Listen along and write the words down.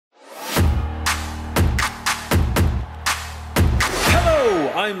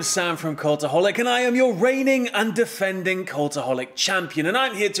I'm Sam from Cultaholic, and I am your reigning and defending Cultaholic champion, and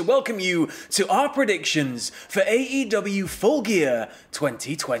I'm here to welcome you to our predictions for AEW Full Gear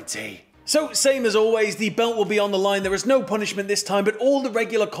 2020. So, same as always, the belt will be on the line. There is no punishment this time, but all the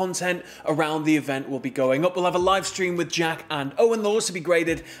regular content around the event will be going up. We'll have a live stream with Jack and Owen. They'll also be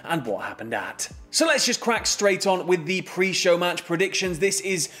graded and what happened at. So let's just crack straight on with the pre-show match predictions. This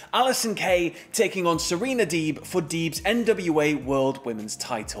is Allysin Kay taking on Serena Deeb for Deeb's NWA World Women's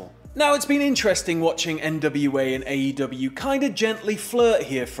title. Now, it's been interesting watching NWA and AEW kind of gently flirt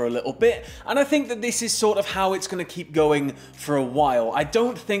here for a little bit, and I think that this is sort of how it's going to keep going for a while. I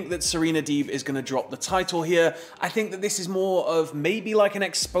don't think that Serena Deeb is going to drop the title here. I think that this is more of maybe like an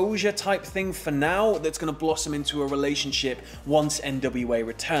exposure type thing for now that's going to blossom into a relationship once NWA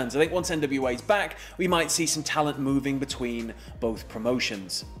returns. I think once NWA is back, we might see some talent moving between both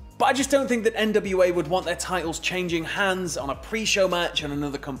promotions. But I just don't think that NWA would want their titles changing hands on a pre-show match on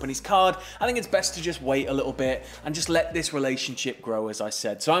another company's card. I think it's best to just wait a little bit and just let this relationship grow, as I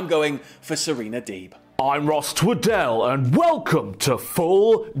said. So I'm going for Serena Deeb. I'm Ross Tweddell, and welcome to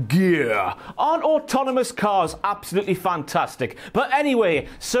Full Gear. Aren't autonomous cars absolutely fantastic? But anyway,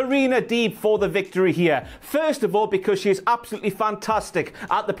 Serena Deeb for the victory here. First of all, because she's absolutely fantastic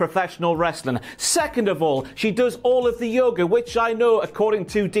at the professional wrestling. Second of all, she does all of the yoga, which I know, according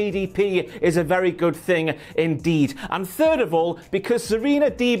to DDP, is a very good thing indeed. And third of all, because Serena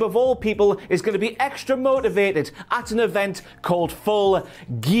Deeb, of all people, is going to be extra motivated at an event called Full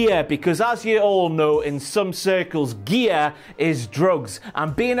Gear. Because as you all know, in some circles, gear is drugs.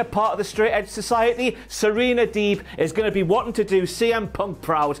 And being a part of the straight edge society, Serena Deeb is going to be wanting to do CM Punk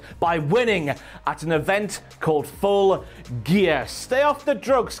proud by winning at an event called Full Gear. Stay off the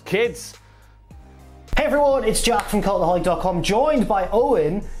drugs, kids. Hey everyone, it's Jack from Cultaholic.com, joined by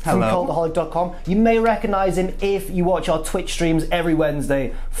Owen from Cultaholic.com. You may recognise him if you watch our Twitch streams every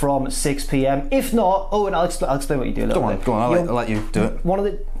Wednesday from 6 PM. If not, Owen, I'll explain what you do a little bit. Go on, I'll let you do it.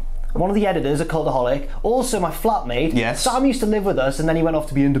 One of the editors at Cultaholic, also my flatmate. Yes. Sam used to live with us and then he went off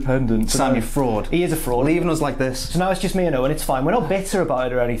to be independent. So Sam, you fraud. He is a fraud. Leaving us like this. So now it's just me and Owen, it's fine. We're not bitter about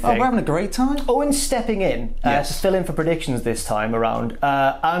it or anything. Oh, we're having a great time. Owen's stepping in to fill in for predictions this time around,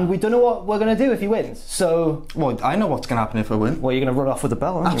 and we don't know what we're going to do if he wins. So... Well, I know what's going to happen if I win. Well, you're going to run off with the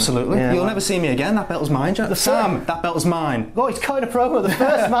belt, aren't you? Absolutely. Yeah, You'll never see me again. That belt was mine, Jack. Sam, that belt was mine. Oh, it's kind of promo. The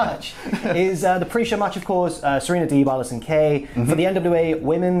first match is the pre-show match, of course, Serena Deeb, Allysin Kay, for the NWA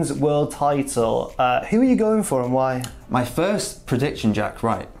Women's World title. Who are you going for and why? My first prediction, Jack,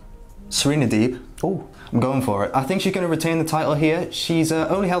 right. Serena Deeb. Oh. I'm going for it. I think she's going to retain the title here. She's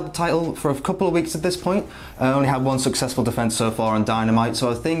only held the title for a couple of weeks at this point. Only had one successful defense so far on Dynamite. So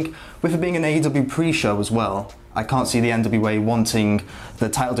I think with it being an AEW pre-show as well, I can't see the NWA wanting the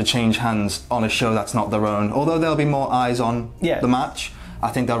title to change hands on a show that's not their own. Although there'll be more eyes on the match, I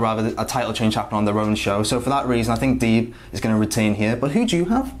think they'll rather a title change happen on their own show. So for that reason, I think Deeb is going to retain here. But who do you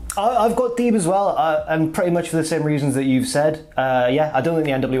have? I've got Deeb as well, and pretty much for the same reasons that you've said. I don't think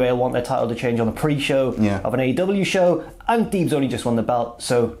the NWA will want their title to change on the pre-show of an AEW show, and Deeb's only just won the belt,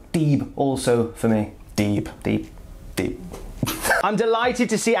 so Deeb also for me. Deeb. I'm delighted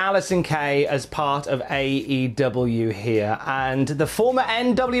to see Allysin Kay as part of AEW here, and the former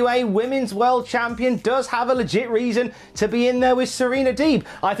NWA Women's World Champion does have a legit reason to be in there with Serena Deeb.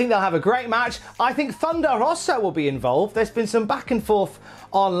 I think they'll have a great match. I think Thunder Rosa will be involved. There's been some back and forth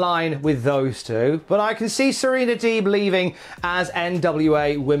online with those two, but I can see Serena Deeb leaving as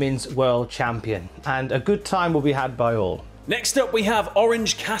NWA Women's World Champion, and a good time will be had by all. Next up, we have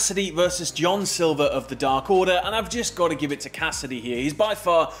Orange Cassidy versus John Silver of the Dark Order, and I've just got to give it to Cassidy here. He's by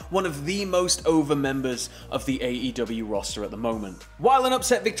far one of the most over members of the AEW roster at the moment. While an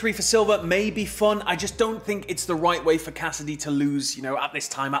upset victory for Silver may be fun, I just don't think it's the right way for Cassidy to lose, at this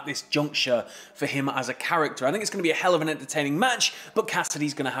time, at this juncture for him as a character. I think it's going to be a hell of an entertaining match, but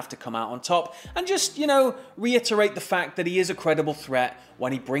Cassidy's going to have to come out on top and just, reiterate the fact that he is a credible threat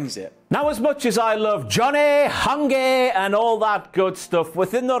when he brings it. Now, as much as I love Johnny, Hungee, and all that good stuff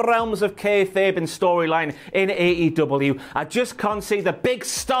within the realms of kayfabe and storyline in AEW, I just can't see the big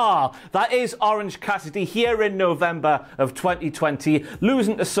star that is Orange Cassidy here in November of 2020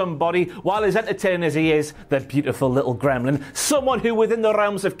 losing to somebody, while as entertaining as he is, the beautiful little gremlin, someone who within the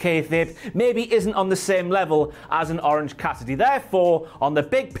realms of kayfabe maybe isn't on the same level as an Orange Cassidy. Therefore, on the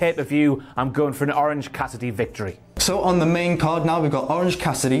big pay-per-view, I'm going for an Orange Cassidy victory. So on the main card now, we've got Orange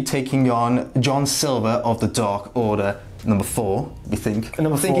Cassidy taking on John Silver of the Dark Order, number 4, we think.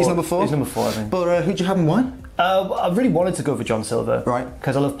 Number 4. I think he's number 4. He's number 4, I think. But who'd you have him win? I really wanted to go for John Silver. Right.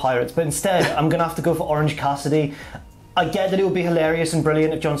 Because I love pirates, but instead I'm going to have to go for Orange Cassidy. I get that it would be hilarious and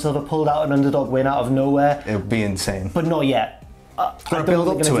brilliant if John Silver pulled out an underdog win out of nowhere. It would be insane. But not yet. Got to build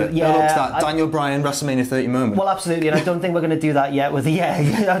up to it. Yeah, build up to that Daniel Bryan WrestleMania 30 moment. Well, absolutely, and I don't think we're going to do that yet with the,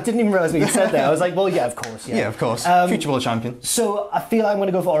 I didn't even realise what you said there. I was like, well, yeah, of course. Yeah, of course. Future world champion. So I feel like I'm going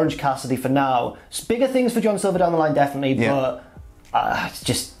to go for Orange Cassidy for now. Bigger things for John Silver down the line, definitely, but it's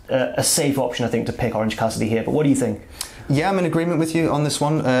just a safe option, I think, to pick Orange Cassidy here. But what do you think? Yeah, I'm in agreement with you on this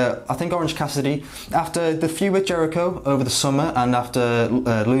one. I think Orange Cassidy, after the feud with Jericho over the summer and after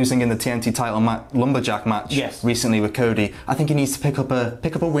losing in the TNT title lumberjack match recently with Cody, I think he needs to pick up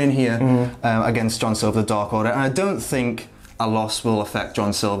a win here against John Silver, the Dark Order. And I don't think a loss will affect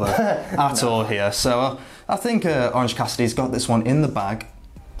John Silver at all here. So I think Orange Cassidy's got this one in the bag.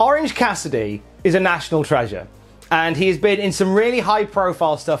 Orange Cassidy is a national treasure. And he's been in some really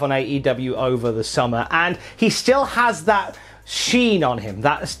high-profile stuff on AEW over the summer, and he still has that sheen on him,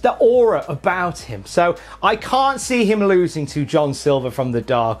 that's the aura about him. So I can't see him losing to John Silver from the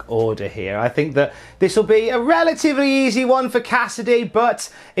Dark Order here. I think that this will be a relatively easy one for Cassidy, but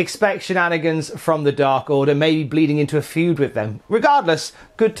expect shenanigans from the Dark Order, maybe bleeding into a feud with them. Regardless,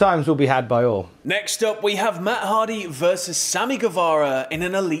 good times will be had by all. Next up, we have Matt Hardy versus Sammy Guevara in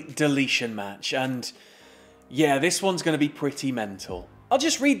an Elite Deletion match, and yeah, this one's going to be pretty mental. I'll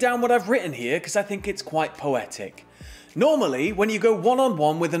just read down what I've written here because I think it's quite poetic. Normally, when you go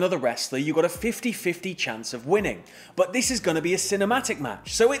one-on-one with another wrestler, you've got a 50-50 chance of winning. But this is going to be a cinematic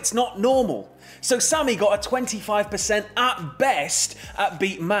match, so it's not normal. So Sammy got a 25% at best at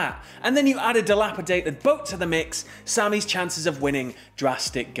beating Matt. And then you add a dilapidated boat to the mix, Sammy's chances of winning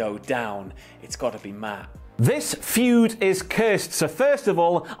drastic go down. It's got to be Matt. This feud is cursed, so first of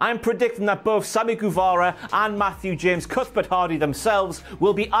all, I'm predicting that both Sammy Guevara and Matthew James Cuthbert Hardy themselves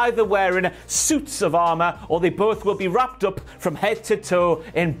will be either wearing suits of armour or they both will be wrapped up from head to toe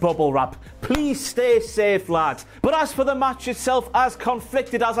in bubble wrap. Please stay safe, lad. But as for the match itself, as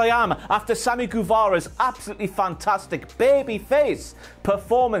conflicted as I am after Sammy Guevara's absolutely fantastic babyface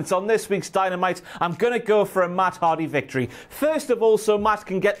performance on this week's Dynamite, I'm going to go for a Matt Hardy victory. First of all, so Matt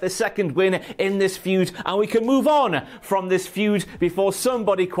can get the second win in this feud and we can move on from this feud before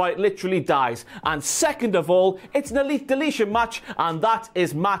somebody quite literally dies. And second of all, it's an Elite Deletion match, and that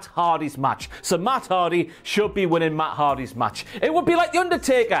is Matt Hardy's match. So Matt Hardy should be winning Matt Hardy's match. It would be like The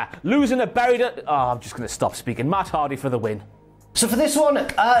Undertaker losing a buried... I'm just going to stop speaking. Matt Hardy for the win. So for this one,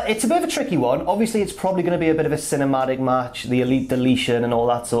 it's a bit of a tricky one. Obviously, it's probably going to be a bit of a cinematic match, the Elite Deletion and all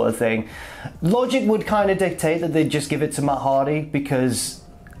that sort of thing. Logic would kind of dictate that they'd just give it to Matt Hardy because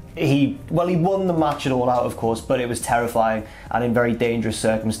he won the match at All Out, of course, but it was terrifying and in very dangerous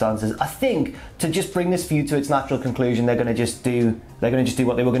circumstances. I think to just bring this feud to its natural conclusion, they're going to just do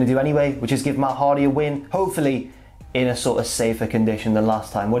what they were going to do anyway, which is give Matt Hardy a win, hopefully in a sort of safer condition than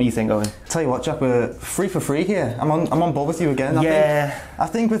last time. What do you think, Owen? Tell you what, Jack, we're free for free here. I'm on board with you again. I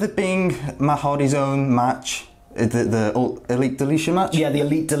think with it being Matt Hardy's own match, the Elite Deletion match? Yeah, the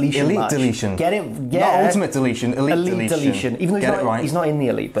Elite Deletion match. Elite Deletion. Get it? Yeah. Not Ultimate Deletion, Elite Deletion. Even though he's not in the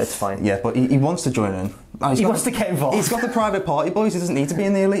Elite, but it's fine. Yeah, but he wants to join in. He wants to get involved. He's got the private party, boys. He doesn't need to be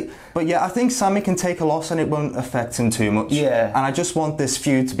in the Elite. But yeah, I think Sammy can take a loss and it won't affect him too much. Yeah. And I just want this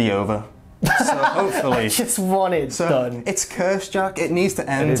feud to be over. So hopefully. I just want it done. It's cursed, Jack. It needs to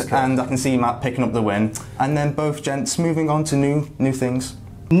end, and I can see Matt picking up the win. And then both gents moving on to new things.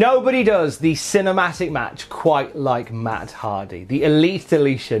 Nobody does the cinematic match quite like Matt Hardy. The Elite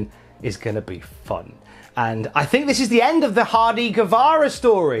Deletion is going to be fun. And I think this is the end of the Hardy-Guevara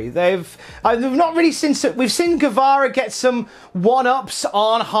story. They've not really we've seen Guevara get some one-ups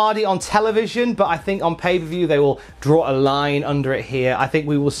on Hardy on television, but I think on pay-per-view they will draw a line under it here. I think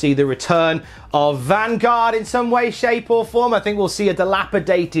we will see the return of Vanguard in some way, shape or form. I think we'll see a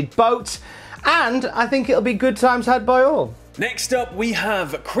dilapidated boat, and I think it'll be good times had by all. Next up, we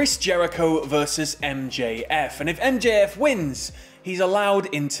have Chris Jericho versus MJF, and if MJF wins, he's allowed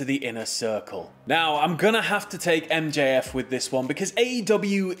into the inner circle. Now, I'm gonna have to take MJF with this one because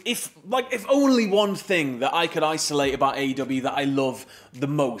AEW, if only one thing that I could isolate about AEW that I love the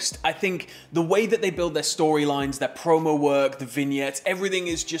most, I think the way that they build their storylines, their promo work, the vignettes, everything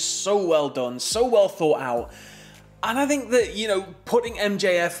is just so well done, so well thought out. And I think that, you know, putting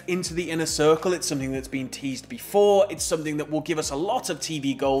MJF into the inner circle, it's something that's been teased before. It's something that will give us a lot of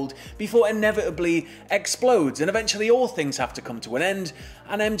TV gold before inevitably explodes. And eventually all things have to come to an end.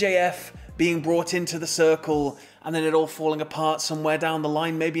 And MJF being brought into the circle and then it all falling apart somewhere down the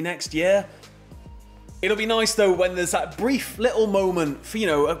line, maybe next year. It'll be nice though when there's that brief little moment for, you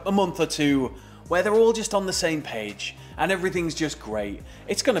know, a month or two where they're all just on the same page. and everything's just great.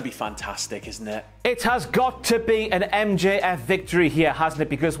 It's going to be fantastic, isn't it? It has got to be an MJF victory here, hasn't it?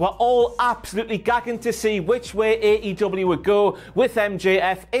 Because we're all absolutely gagging to see which way AEW would go with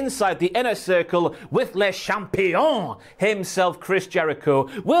MJF inside the inner circle with Le Champion himself, Chris Jericho.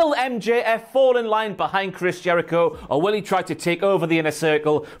 Will MJF fall in line behind Chris Jericho, or will he try to take over the inner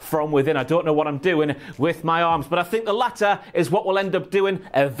circle from within? I don't know what I'm doing with my arms, but I think the latter is what we'll end up doing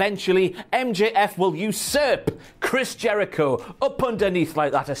eventually. MJF will usurp Chris Jericho up underneath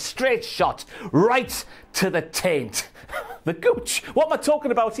like that, a straight shot right to the taint. The gooch. What am I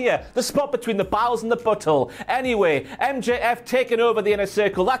talking about here? The spot between the bowels and the butthole. Anyway, MJF taking over the inner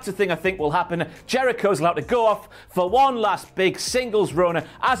circle. That's the thing I think will happen. Jericho's allowed to go off for one last big singles run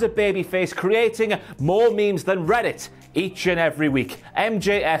as a babyface, creating more memes than Reddit each and every week.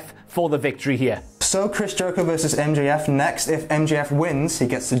 MJF for the victory here. So Chris Jericho versus MJF next. If MJF wins, he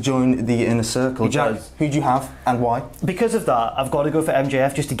gets to join the inner circle. Jack, who do you have and why? Because of that, I've got to go for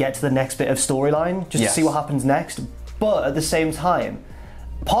MJF just to get to the next bit of storyline, just to see what happens next. But at the same time,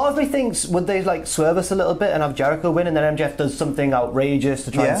 part of me thinks, would they like swerve us a little bit and have Jericho win, and then MJF does something outrageous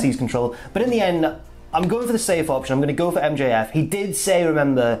to try and seize control? But in the end, I'm going for the safe option. I'm going to go for MJF. He did say,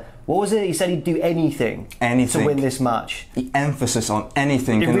 remember, what was it? He said he'd do anything to win this match. The emphasis on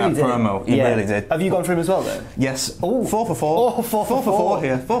anything in that promo. He really did. Have you gone for him as well, then? Yes. Oh. 4 for 4. Oh, 4 for 4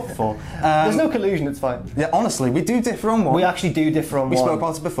 here. 4 for 4. There's no collusion, it's fine. Yeah, honestly, we do differ on one. We actually do differ on one. We spoke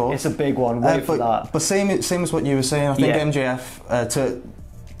about it before. It's a big one. Wait for that. But same as what you were saying, I think MJF,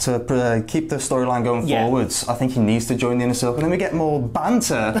 to keep the storyline going forwards, I think he needs to join the inner circle, and then we get more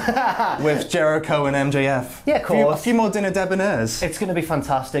banter with Jericho and MJF. Yeah, of course. A few more dinner debonaires. It's going to be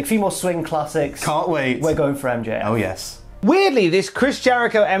fantastic. A few more swing classics. Can't wait. We're going for MJF. Oh, yes. Weirdly, this Chris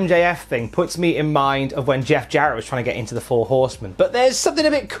Jericho MJF thing puts me in mind of when Jeff Jarrett was trying to get into the Four Horsemen. But there's something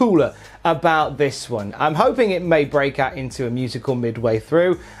a bit cooler about this one. I'm hoping it may break out into a musical midway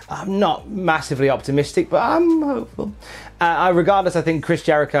through. I'm not massively optimistic, but I'm hopeful. Regardless, I think Chris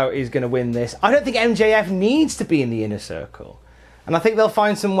Jericho is going to win this. I don't think MJF needs to be in the inner circle. And I think they'll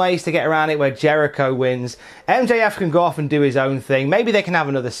find some ways to get around it where Jericho wins. MJF can go off and do his own thing. Maybe they can have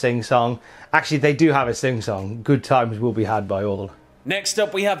another sing-song. Actually, they do have a sing-song. Good times will be had by all. Next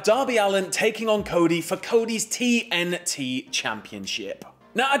up, we have Darby Allin taking on Cody for Cody's TNT Championship.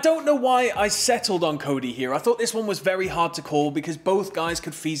 Now, I don't know why I settled on Cody here. I thought this one was very hard to call because both guys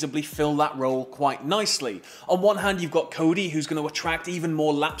could feasibly fill that role quite nicely. On one hand, you've got Cody, who's going to attract even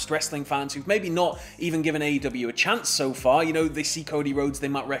more lapsed wrestling fans who've maybe not even given AEW a chance so far. You know, they see Cody Rhodes, they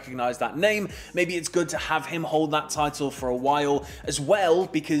might recognize that name. Maybe it's good to have him hold that title for a while as well,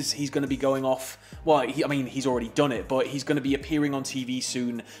 because he's going to be going off. Well, I mean, he's already done it, but he's going to be appearing on TV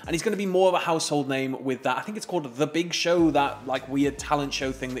soon, and he's going to be more of a household name with that. I think it's called The Big Show, that like weird talent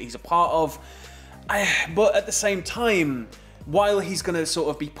show thing that he's a part of. But at the same time, while he's going to sort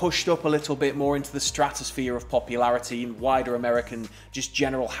of be pushed up a little bit more into the stratosphere of popularity and wider American, just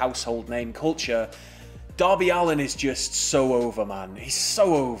general household name culture, Darby Allin is just so over, man. He's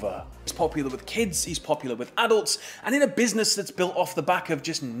so over. He's popular with kids, he's popular with adults, and in a business that's built off the back of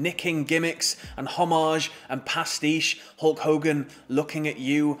just nicking gimmicks and homage and pastiche, Hulk Hogan looking at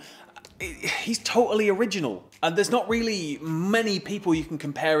you, he's totally original. And there's not really many people you can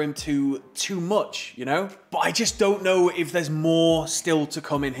compare him to too much, you know? But I just don't know if there's more still to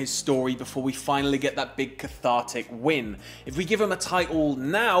come in his story before we finally get that big cathartic win. If we give him a title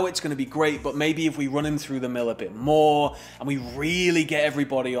now, it's going to be great, but maybe if we run him through the mill a bit more, and we really get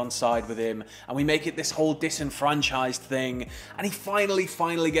everybody on side with him, and we make it this whole disenfranchised thing, and he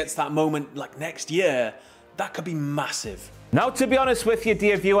finally gets that moment like next year, that could be massive. Now, to be honest with you,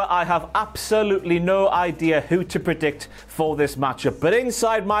 dear viewer, I have absolutely no idea who to predict for this matchup. But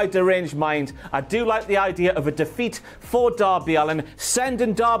inside my deranged mind, I do like the idea of a defeat for Darby Allin,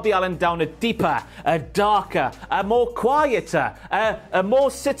 sending Darby Allin down a deeper, a darker, a more quieter, a more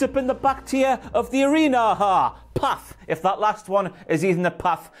sit up in the back tier of the arena path, if that last one is even the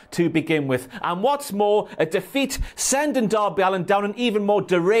path to begin with. And what's more, a defeat sending Darby Allin down an even more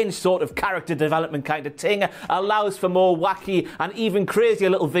deranged sort of character development kind of thing allows for more wacky and even crazier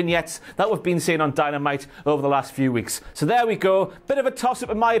little vignettes that we've been seeing on Dynamite over the last few weeks. So there we go, bit of a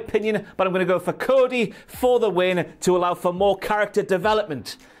toss-up in my opinion, but I'm going to go for Cody for the win to allow for more character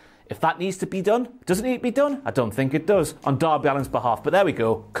development. If that needs to be done, does it need to be done? I don't think it does on Darby Allin's behalf, but there we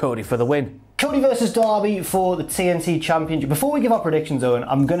go, Cody for the win. Cody versus Darby for the TNT Championship. Before we give our predictions, Owen,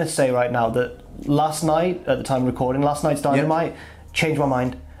 I'm going to say right now that last night, at the time of recording, last night's Dynamite changed my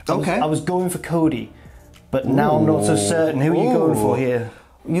mind. I was going for Cody, but now I'm not so certain. Who are you going for here?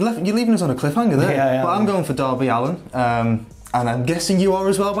 You're leaving us on a cliffhanger there. Yeah, but I'm going for Darby Allin. And I'm guessing you are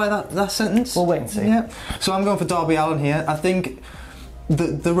as well by that sentence? We'll wait and see. Yeah. So I'm going for Darby Allin here. I think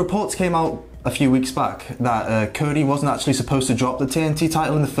the reports came out a few weeks back that Cody wasn't actually supposed to drop the TNT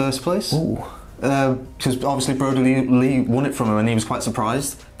title in the first place. Ooh. Because obviously Brody Lee won it from him, and he was quite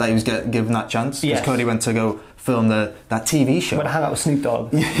surprised that he was given that chance. Because Cody went to go film that TV show. Went to hang out with Snoop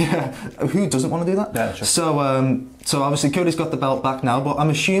Dogg. Yeah, who doesn't want to do that? Yeah, true. So obviously Cody's got the belt back now, but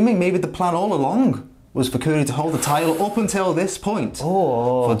I'm assuming maybe the plan all along was for Cody to hold the title up until this point.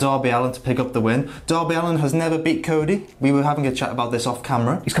 Oh. For Darby Allin to pick up the win. Darby Allin has never beat Cody. We were having a chat about this off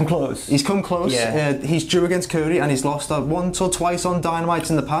camera. He's come close. He's come close. Yeah. He's due against Cody, and he's lost once or twice on Dynamite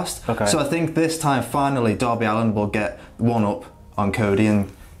in the past. Okay. So I think this time, finally, Darby Allin will get one up on Cody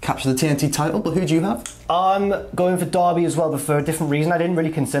and capture the TNT title. But who do you have? I'm going for Darby as well, but for a different reason. I didn't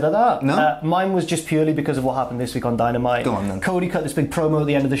really consider that. No? Mine was just purely because of what happened this week on Dynamite. Go on then. Cody cut this big promo at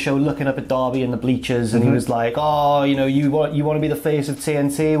the end of the show looking up at Darby in the bleachers, and he was like, oh, you know, you want to be the face of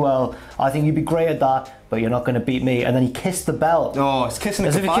TNT? Well, I think you'd be great at that, but you're not going to beat me. And then he kissed the belt. Oh, he's kissing it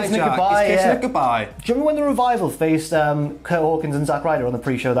As if goodbye, he's kissing it Jack. goodbye, He's kissing yeah. it goodbye. Do you remember when the Revival faced Kurt Hawkins and Zack Ryder on the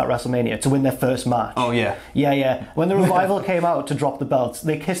pre-show at WrestleMania to win their first match? Oh, yeah. Yeah. When the Revival came out to drop the belts,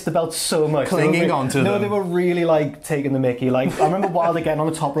 they kissed the belts so much. Clinging onto them. No, they were really like taking the mickey. Like, I remember Wilder getting on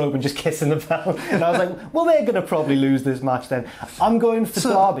the top rope and just kissing the belt. And I was like, well, they're going to probably lose this match then. I'm going for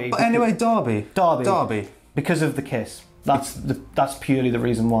Darby. But anyway, Darby. Because of the kiss. That's purely the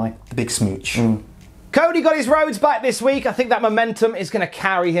reason why. The big smooch. Cody got his roads back this week. I think that momentum is going to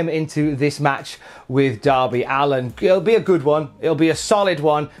carry him into this match with Darby Allin. It'll be a good one. It'll be a solid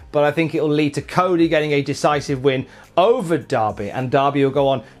one, but I think it'll lead to Cody getting a decisive win over Darby, and Darby will go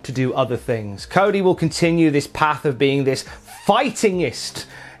on to do other things. Cody will continue this path of being this fightingest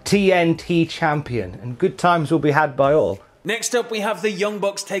TNT champion, and good times will be had by all. Next up, we have the Young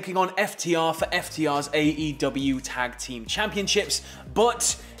Bucks taking on FTR for FTR's AEW Tag Team Championships,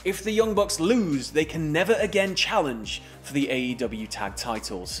 but if the Young Bucks lose, they can never again challenge for the AEW Tag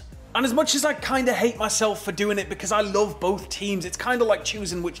Titles. And as much as I kind of hate myself for doing it because I love both teams, it's kind of like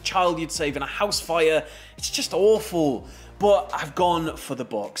choosing which child you'd save in a house fire. It's just awful, but I've gone for the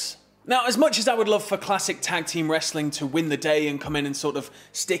Bucks. Now, as much as I would love for classic tag team wrestling to win the day and come in and sort of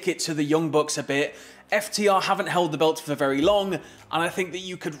stick it to the Young Bucks a bit, FTR haven't held the belt for very long, and I think that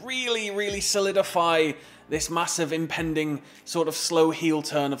you could really solidify this massive impending sort of slow heel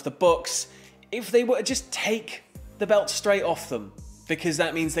turn of the Bucks if they were to just take the belt straight off them. Because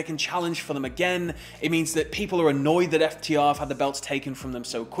that means they can challenge for them again. It means that people are annoyed that FTR have had the belts taken from them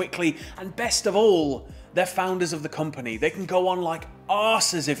so quickly. And best of all, they're founders of the company. They can go on like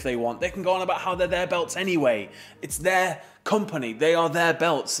arses if they want. They can go on about how they're their belts anyway. It's their company. They are their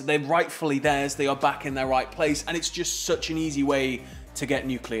belts. They're rightfully theirs. They are back in their right place. And it's just such an easy way to get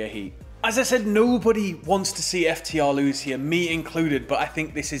nuclear heat. As I said, nobody wants to see FTR lose here, me included. But I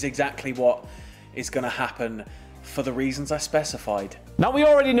think this is exactly what is going to happen for the reasons I specified. Now, we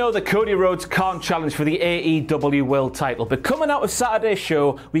already know that Cody Rhodes can't challenge for the AEW World title, but coming out of Saturday's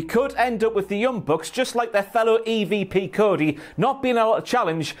show, we could end up with the Young Bucks, just like their fellow EVP Cody, not being able to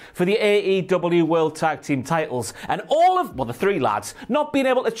challenge for the AEW World Tag Team titles, and all of, well, the three lads, not being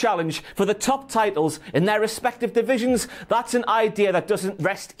able to challenge for the top titles in their respective divisions. That's an idea that doesn't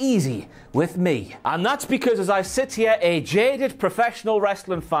rest easy with me. And that's because as I sit here, a jaded professional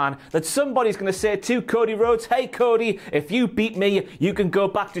wrestling fan, that somebody's going to say to Cody Rhodes, hey Cody, if you beat me, you can go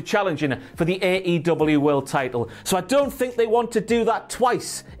back to challenging for the AEW World title. So I don't think they want to do that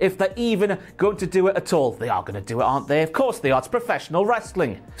twice, if they're even going to do it at all. They are going to do it, aren't they? Of course they are. It's professional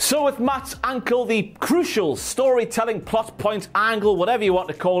wrestling. So with Matt's ankle, the crucial storytelling plot point angle, whatever you want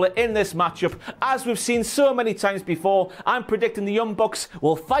to call it, in this matchup, as we've seen so many times before, I'm predicting the Young Bucks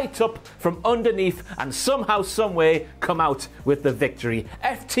will fight up from underneath and somehow, someway come out with the victory.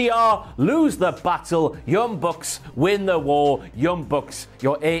 FTR lose the battle. Young Bucks win the war. Young Bucks,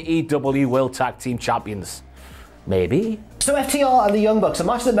 your AEW World Tag Team Champions. Maybe. So FTR and the Young Bucks, a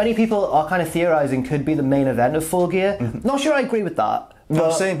match that many people are kind of theorising could be the main event of Full Gear. Not sure I agree with that.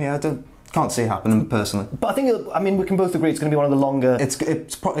 No, same here. Can't see it happening personally. But I think, we can both agree it's going to be one of the longer...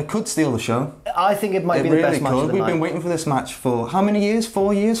 It could steal the show. I think it might be the best match of the We've night. been waiting for this match for how many years?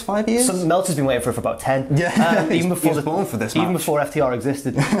 4 years? 5 years? Meltzer's been waiting for it for about 10. Yeah, even before he was born for this match. Even before FTR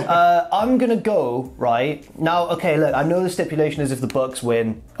existed. I'm going to go, right? Now, okay, look, I know the stipulation is if the Bucks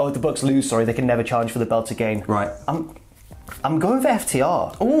win, or if the Bucks lose, sorry, they can never challenge for the belt again. Right. I'm going for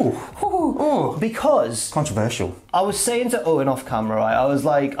FTR. Ooh. Because... Controversial. I was saying to Owen off camera, right? I was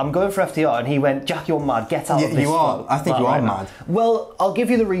like, I'm going for FTR, and he went, Jack, you're mad. Get out of this. You are. I think you are mad. Well, I'll give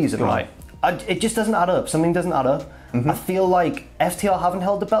you the reason, right? It just doesn't add up. Something doesn't add up. I feel like FTR haven't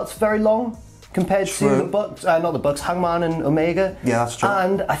held the belts very long. compared to the Bucks, not the Bucks, Hangman and Omega. Yeah, that's true.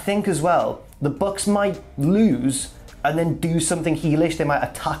 And I think as well, the Bucks might lose and then do something heelish. They might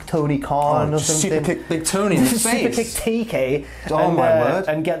attack Tony Khan or something. Super kick Big Tony in the face. Super kick TK. Oh my word.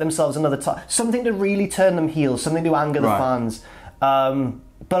 And get themselves another title. Something to really turn them heels. Something to anger the fans.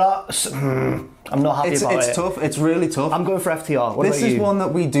 But I'm not happy about it. It's tough. It's really tough. I'm going for FTR. What this about you? is one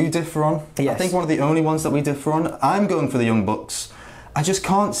that we do differ on. Yes. I think one of the only ones that we differ on. I'm going for the Young Bucks. I just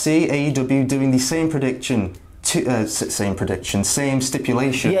can't see AEW doing the same prediction. Same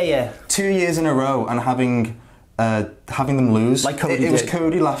stipulation. Yeah. 2 years in a row and having them lose. Like Cody it was did.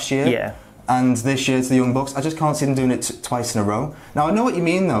 Cody last year. Yeah. And this year it's the Young Bucks. I just can't see them doing it twice in a row. Now I know what you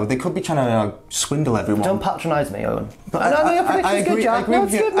mean though. They could be trying to swindle everyone. Don't patronise me, Owen. I agree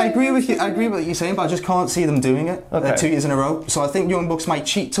with you. I agree with what you're saying, but I just can't see them doing it 2 years in a row. So I think Young Bucks might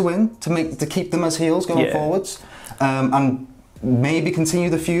cheat to win to keep them as heels going forwards, and maybe continue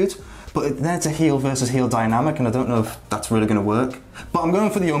the feud. But that's a heel versus heel dynamic, and I don't know if that's really going to work. But I'm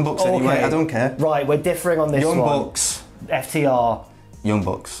going for the Young Bucks anyway. I don't care. Right, we're differing on this one. Young Bucks. FTR. Young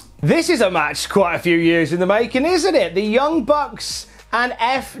Bucks. This is a match quite a few years in the making, isn't it? The Young Bucks and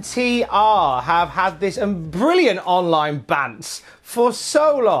FTR have had this brilliant online bants for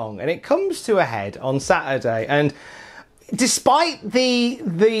so long, and it comes to a head on Saturday. And despite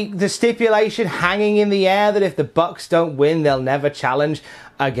the stipulation hanging in the air that if the Bucks don't win, they'll never challenge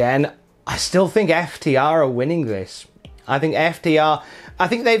again, I still think FTR are winning this. I think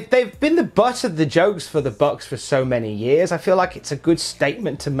they've been the butt of the jokes for the Bucks for so many years. I feel like it's a good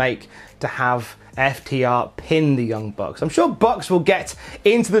statement to make to have FTR pin the Young Bucks. I'm sure Bucks will get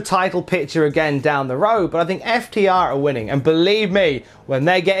into the title picture again down the road, but I think FTR are winning. And believe me, when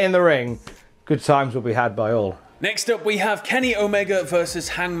they get in the ring, good times will be had by all. Next up, we have Kenny Omega versus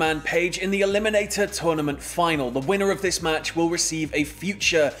Hangman Page in the Eliminator Tournament final. The winner of this match will receive a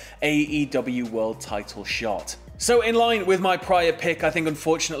future AEW World title shot. So in line with my prior pick, I think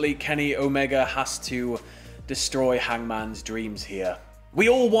unfortunately Kenny Omega has to destroy Hangman's dreams here. We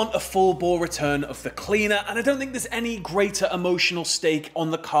all want a full-bore return of the cleaner, and I don't think there's any greater emotional stake on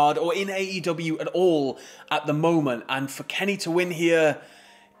the card or in AEW at all at the moment. And for Kenny to win here,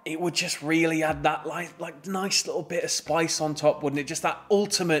 it would just really add that like nice little bit of spice on top, wouldn't it? Just that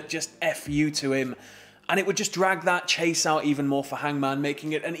ultimate just FU to him. And it would just drag that chase out even more for Hangman,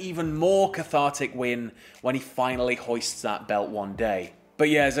 making it an even more cathartic win when he finally hoists that belt one day. But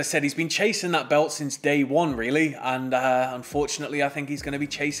yeah, as I said, he's been chasing that belt since day one, really. And unfortunately, I think he's going to be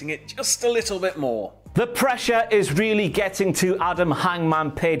chasing it just a little bit more. The pressure is really getting to Adam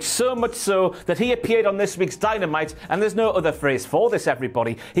Hangman Page, so much so that he appeared on this week's Dynamite, and there's no other phrase for this,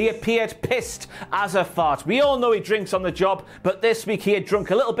 everybody. He appeared pissed as a fart. We all know he drinks on the job, but this week he had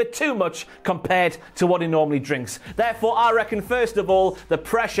drunk a little bit too much compared to what he normally drinks. Therefore, I reckon, first of all, the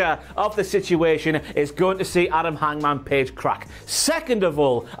pressure of the situation is going to see Adam Hangman Page crack. Second of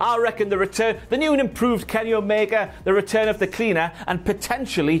all, I reckon the new and improved Kenny Omega, the return of the cleaner, and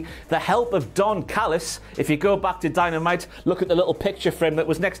potentially the help of Don Callis. If you go back to Dynamite, look at the little picture frame that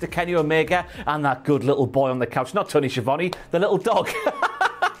was next to Kenny Omega and that good little boy on the couch. Not Tony Schiavone, the little dog.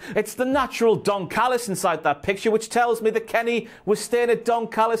 It's the natural Don Callis inside that picture, which tells me that Kenny was staying at Don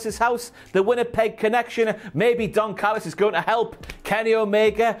Callis' house. The Winnipeg connection. Maybe Don Callis is going to help Kenny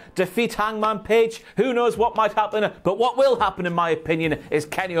Omega defeat Hangman Page. Who knows what might happen? But what will happen, in my opinion, is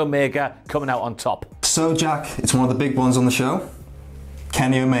Kenny Omega coming out on top. So, Jack, it's one of the big ones on the show.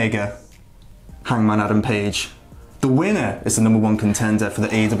 Kenny Omega, Hangman Adam Page. The winner is the #1 contender for the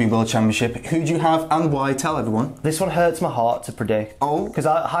AEW World Championship. Who do you have and why? Tell everyone. This one hurts my heart to predict. Oh. Because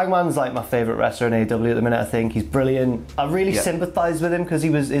Hangman's like my favourite wrestler in AEW at the minute, I think. He's brilliant. I really sympathise with him because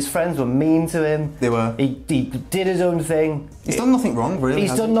his friends were mean to him. They were. He did his own thing. He's done nothing wrong, really.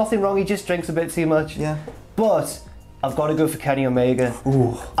 He's done nothing wrong, he just drinks a bit too much. Yeah. But I've got to go for Kenny Omega.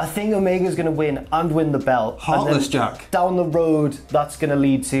 Ooh. I think Omega's going to win and win the belt. Heartless and then Jack. Down the road, that's going to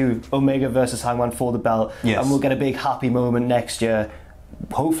lead to Omega versus Hangman for the belt. Yes. And we'll get a big happy moment next year,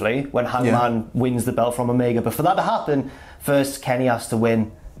 hopefully, when Hangman wins the belt from Omega. But for that to happen, first Kenny has to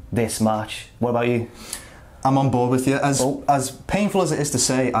win this match. What about you? I'm on board with you. As painful as it is to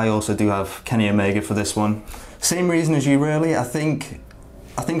say, I also do have Kenny Omega for this one. Same reason as you, really. I think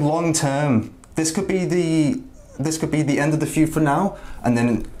long term, this could be the end of the feud for now, and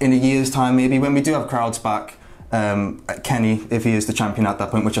then in a year's time, maybe when we do have crowds back, Kenny, if he is the champion at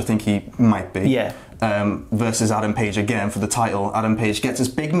that point, which I think he might be, versus Adam Page again for the title. Adam Page gets his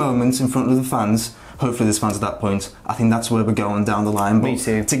big moments in front of the fans. Hopefully there's fans at that point. I think that's where we're going down the line. Me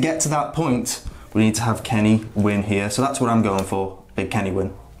too. To get to that point, we need to have Kenny win here. So that's what I'm going for. Big Kenny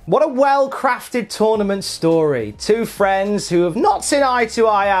win. What a well-crafted tournament story. Two friends who have not seen eye to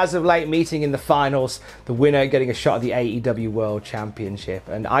eye as of late meeting in the finals. The winner getting a shot at the AEW World Championship.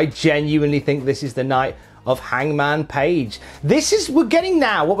 And I genuinely think this is the night of Hangman Page. What we're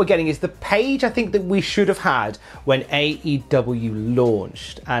getting is the Page I think that we should have had when AEW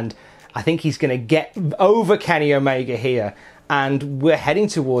launched. And I think he's going to get over Kenny Omega here. And we're heading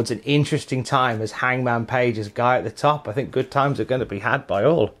towards an interesting time as Hangman Page is guy at the top. I think good times are going to be had by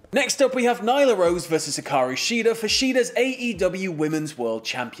all. Next up, we have Nyla Rose versus Hikaru Shida for Shida's AEW Women's World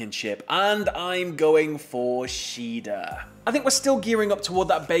Championship. And I'm going for Shida. I think we're still gearing up toward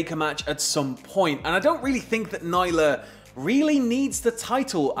that Baker match at some point. And I don't really think that Nyla really needs the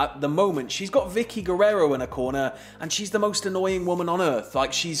title at the moment. She's got Vicky Guerrero in her corner, and she's the most annoying woman on earth.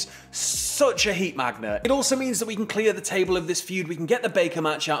 Like, she's such a heat magnet. It also means that we can clear the table of this feud, we can get the Baker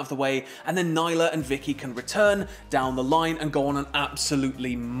match out of the way, and then Nyla and Vicky can return down the line and go on an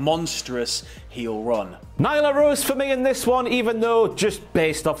absolutely monstrous heel run. Nyla Rose for me in this one, even though just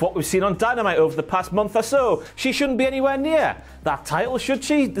based off what we've seen on Dynamite over the past month or so, she shouldn't be anywhere near that title, should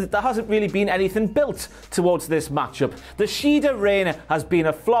she? There hasn't really been anything built towards this matchup. The Shida reign has been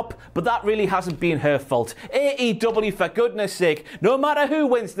a flop, but that really hasn't been her fault. AEW, for goodness sake, no matter who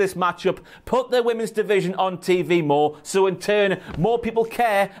wins this matchup, put the women's division on TV more, so in turn, more people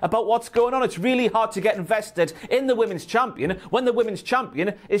care about what's going on. It's really hard to get invested in the women's champion when the women's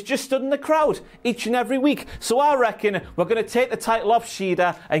champion is just stood in the crowd each and every week. So I reckon we're going to take the title off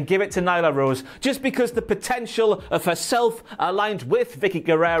Shida and give it to Nyla Rose, just because the potential of herself aligned with Vicky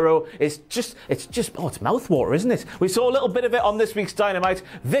Guerrero is it's mouthwater, isn't it? We saw a little bit of it on this week's Dynamite.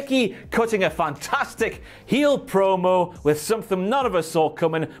 Vicky cutting a fantastic heel promo with something none of us saw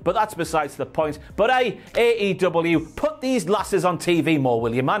coming, but that's besides the point. But hey, AEW, put these lasses on TV more,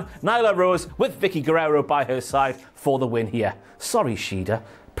 will you, man? Nyla Rose with Vicky Guerrero by her side for the win here. Sorry, Shida.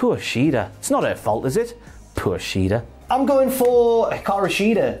 Poor Shida. It's not her fault, is it? Poor Shida. I'm going for Hikaru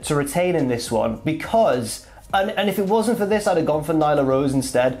Shida to retain in this one because, and if it wasn't for this, I'd have gone for Nyla Rose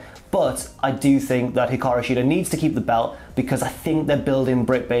instead. But I do think that Hikaru Shida needs to keep the belt because I think they're building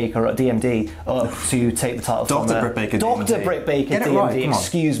Britt Baker at DMD to take the title from her. Dr. Britt Baker DMD,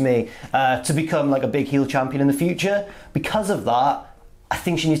 excuse me, to become like a big heel champion in the future. Because of that, I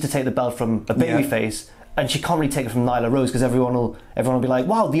think she needs to take the belt from a babyface. And she can't really take it from Nyla Rose because everyone will be like,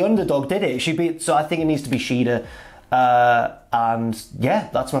 wow, the underdog did it. So I think it needs to be Shida. And yeah,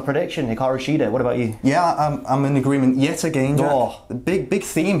 that's my prediction. Hikaru Shida. What about you? Yeah, I'm in agreement yet again. Jack. The big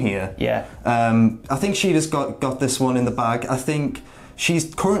theme here. Yeah. I think Shida's got this one in the bag. I think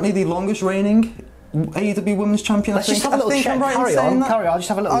she's currently the longest reigning AEW Women's Champion. Let's just have a little check. Carry on. I'll just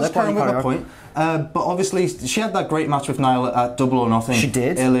have a little look. Carry on with my point. But obviously, she had that great match with Nyla at Double or Nothing. She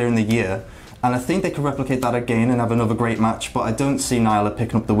did. Earlier in the year. And I think they could replicate that again and have another great match, but I don't see Nyla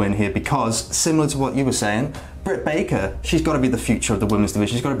picking up the win here because, similar to what you were saying, Britt Baker, she's got to be the future of the women's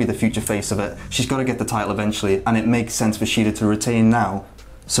division. She's got to be the future face of it. She's got to get the title eventually, and it makes sense for Shida to retain now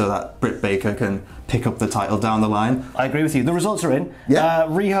so that Britt Baker can pick up the title down the line. I agree with you. The results are in. Yeah.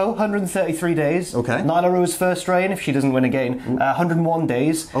 Riho, 133 days. Okay. Nyla Rose first reign if she doesn't win again. 101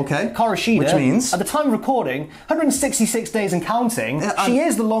 days. Okay. Hikaru Shida, which means, at the time of recording, 166 days and counting. She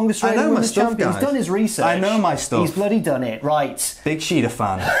is the longest reigning women's champion. Guys. He's done his research. I know my stuff. He's bloody done it. Right. Big Shida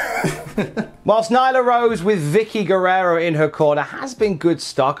fan. Whilst Nyla Rose with Vicky Guerrero in her corner has been good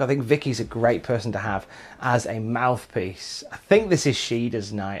stock, I think Vicky's a great person to have as a mouthpiece. I think this is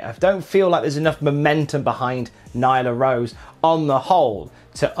Shida's night. I don't feel like there's enough momentum behind Nyla Rose on the whole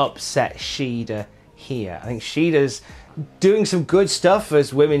to upset Shida here. I think Shida's doing some good stuff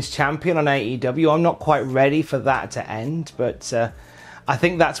as women's champion on AEW. I'm not quite ready for that to end, but I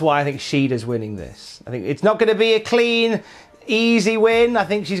think that's why I think Shida's winning this. I think it's not going to be a clean, easy win. I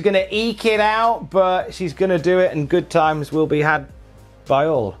think she's going to eke it out, but she's going to do it, and good times will be had by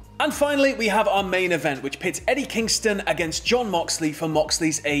all. And finally, we have our main event, which pits Eddie Kingston against Jon Moxley for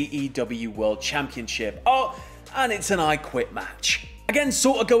Moxley's AEW World Championship. Oh, and it's an I Quit match. Again,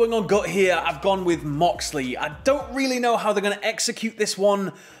 sort of going on gut here, I've gone with Moxley. I don't really know how they're going to execute this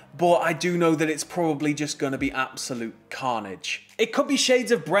one, but I do know that it's probably just going to be absolute carnage. It could be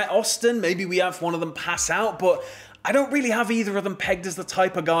shades of Bret Austin, maybe we have one of them pass out, but I don't really have either of them pegged as the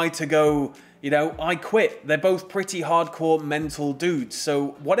type of guy to go, you know, I quit. They're both pretty hardcore mental dudes, so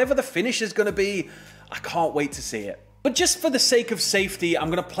whatever the finish is going to be, I can't wait to see it. But just for the sake of safety,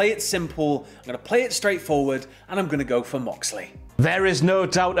 I'm going to play it simple, I'm going to play it straightforward, and I'm going to go for Moxley. There is no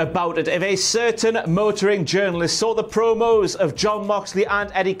doubt about it. If a certain motoring journalist saw the promos of Jon Moxley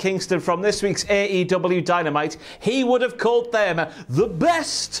and Eddie Kingston from this week's AEW Dynamite, he would have called them the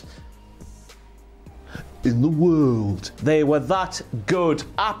best in the world. They were that good.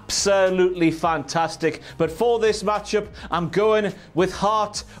 Absolutely fantastic. But for this matchup, I'm going with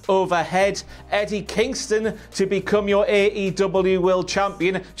heart over head. Eddie Kingston to become your AEW World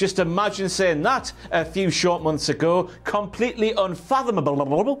Champion. Just imagine saying that a few short months ago. Completely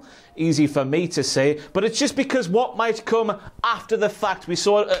unfathomable. Easy for me to say, but it's just because what might come after the fact. We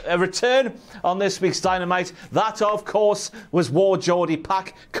saw a return on this week's Dynamite. That, of course, was War Geordie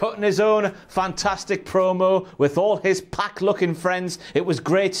Pack cutting his own fantastic promo with all his Pack-looking friends. It was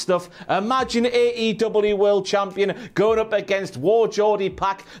great stuff. Imagine AEW World Champion going up against War Geordie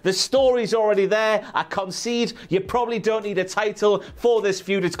Pack. The story's already there. I concede you probably don't need a title for this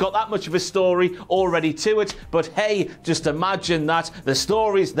feud. It's got that much of a story already to it, but hey, just imagine that. The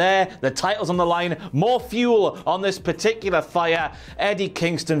story's there. The title's on the line. More fuel on this particular fire. Eddie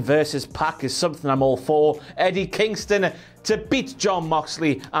Kingston versus Pac is something I'm all for. Eddie Kingston to beat Jon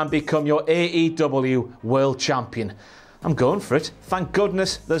Moxley and become your AEW World Champion. I'm going for it. Thank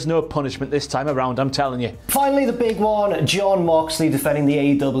goodness there's no punishment this time around, I'm telling you. Finally, the big one. Jon Moxley defending the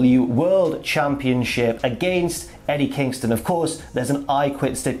AEW World Championship against Eddie Kingston. Of course, there's an I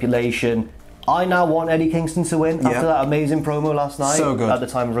Quit stipulation. I now want Eddie Kingston to win after that amazing promo last night. So good. At the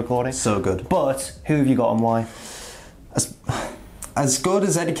time of recording. So good. But who have you got and why? As good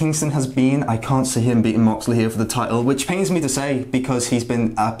as Eddie Kingston has been, I can't see him beating Moxley here for the title, which pains me to say because he's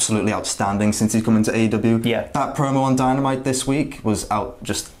been absolutely outstanding since he's come into AEW. Yeah. That promo on Dynamite this week was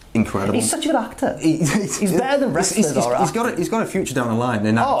just incredible. He's such a good actor. He's better than wrestlers are. He's got a future down the line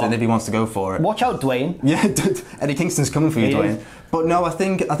in acting if he wants to go for it. Watch out, Dwayne. Yeah, Eddie Kingston's coming for you, Dwayne. But no, I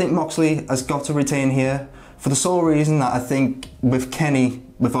think Moxley has got to retain here for the sole reason that I think with Kenny,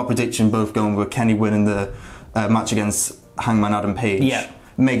 with our prediction both going with Kenny winning the match against Hangman Adam Page,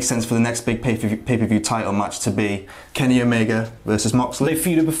 makes sense for the next big pay-per-view title match to be Kenny Omega versus Moxley. They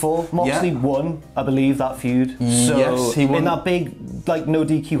feuded before. Moxley won, I believe, that feud. So yes, he won. In that big, no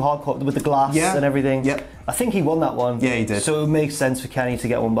DQ hardcore with the glass and everything. Yeah. I think he won that one. Yeah, he did. So it makes sense for Kenny to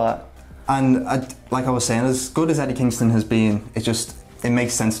get one back. And like I was saying, as good as Eddie Kingston has been, it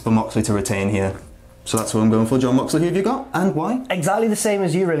makes sense for Moxley to retain here. So that's who I'm going for. Jon Moxley, who have you got and why? Exactly the same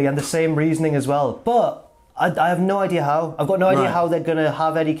as you, really, and the same reasoning as well. But I have no idea how. I've got no idea how they're going to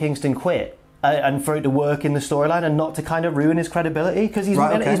have Eddie Kingston quit and for it to work in the storyline and not to kind of ruin his credibility. Because he's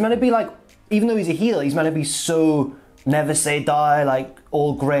meant to be like, even though he's a heel, he's meant to be so never say die,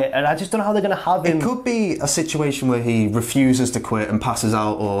 all great. And I just don't know how they're going to have him. It could be a situation where he refuses to quit and passes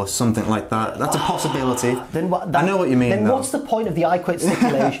out or something like that. That's a possibility. I know what you mean. Then what's the point of the I Quit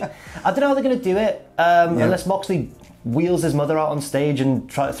stipulation? I don't know how they're going to do it unless Moxley wheels his mother out on stage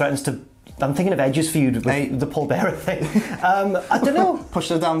and threatens to... I'm thinking of Edge's feud with the Paul Bearer thing. I don't know. Push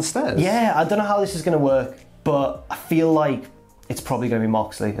her down the stairs. Yeah, I don't know how this is going to work, but I feel like it's probably going to be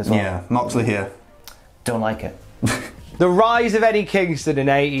Moxley as well. Yeah, Moxley here. Don't like it. The rise of Eddie Kingston in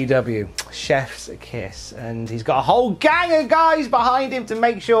AEW. Chef's kiss. And he's got a whole gang of guys behind him to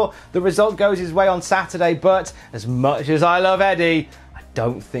make sure the result goes his way on Saturday. But as much as I love Eddie, I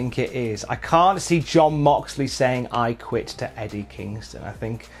don't think it is. I can't see Jon Moxley saying I quit to Eddie Kingston. I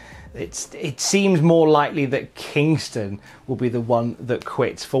think it seems more likely that Kingston will be the one that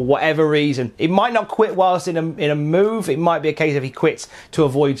quits for whatever reason. It might not quit whilst in a move. It might be a case of he quits to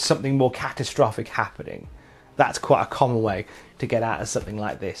avoid something more catastrophic happening. That's quite a common way to get out of something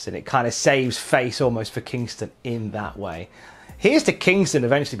like this, and it kind of saves face almost for Kingston in that way. Here's to Kingston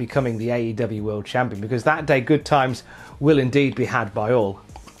eventually becoming the AEW World Champion, because that day good times will indeed be had by all.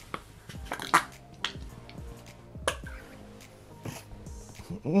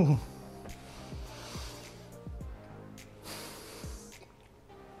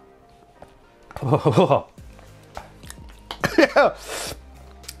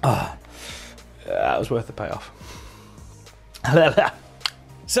 That was worth the payoff.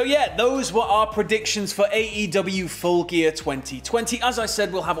 So yeah, those were our predictions for AEW Full Gear 2020. As I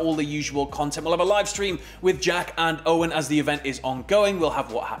said, we'll have all the usual content. We'll have a live stream with Jack and Owen as the event is ongoing. We'll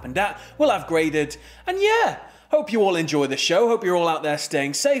have what happened at, we'll have graded. And yeah, hope you all enjoy the show. Hope you're all out there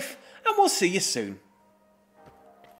staying safe, and we'll see you soon.